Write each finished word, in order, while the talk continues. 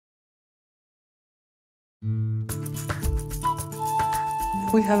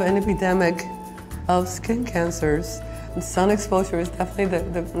We have an epidemic of skin cancers. And sun exposure is definitely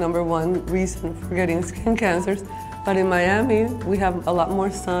the #1 reason for getting skin cancers. But in Miami, we have a lot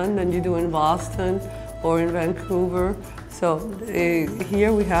more sun than you do in Boston or in Vancouver. So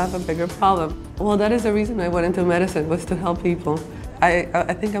here we have a bigger problem. Well, that is the reason I went into medicine, was to help people.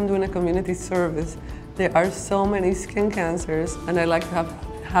 I think I'm doing a community service. There are so many skin cancers, and I like to have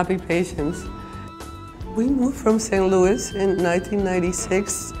happy patients. We moved from St. Louis in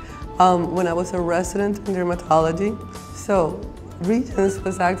 1996 when I was a resident in dermatology. So Regions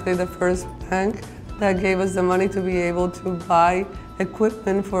was actually the first bank that gave us the money to be able to buy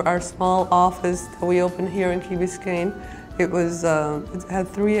equipment for our small office that we opened here in Key Biscayne. It had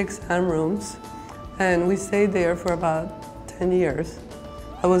 3 exam rooms, and we stayed there for about 10 years.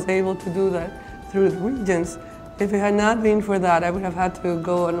 I was able to do that through the Regions. If it had not been for that, I would have had to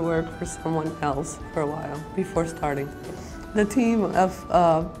go and work for someone else for a while before starting. The team of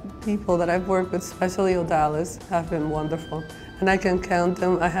people that I've worked with, especially Odalis, have been wonderful. And I can count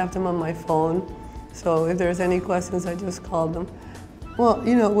them. I have them on my phone. So if there's any questions, I just call them. Well,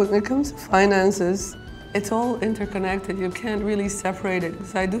 you know, when it comes to finances, it's all interconnected. You can't really separate it.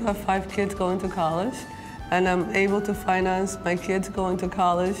 Because I do have 5 kids going to college, and I'm able to finance my kids going to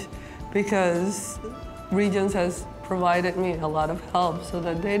college because Regions has provided me a lot of help so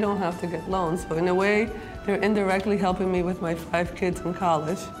that they don't have to get loans. So in a way, they're indirectly helping me with my 5 kids in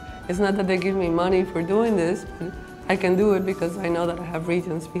college. It's not that they give me money for doing this, but I can do it because I know that I have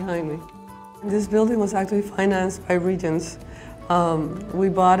Regions behind me. This building was actually financed by Regions. We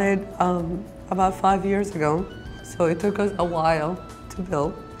bought it about 5 years ago, so it took us a while to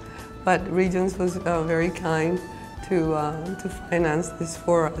build, but Regions was very kind to finance this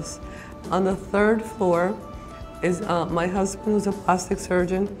for us. On the 3rd floor is my husband, who's a plastic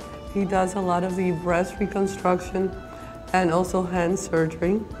surgeon. He does a lot of the breast reconstruction and also hand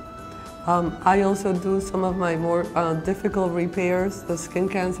surgery. I also do some of my more difficult repairs, the skin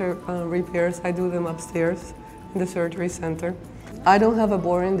cancer repairs. I do them upstairs in the surgery center. I don't have a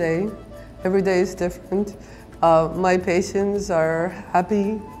boring day. Every day is different. My patients are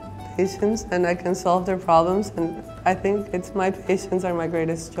happy patients, and I can solve their problems, and I think my patients are my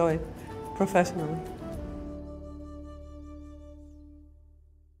greatest joy professionally.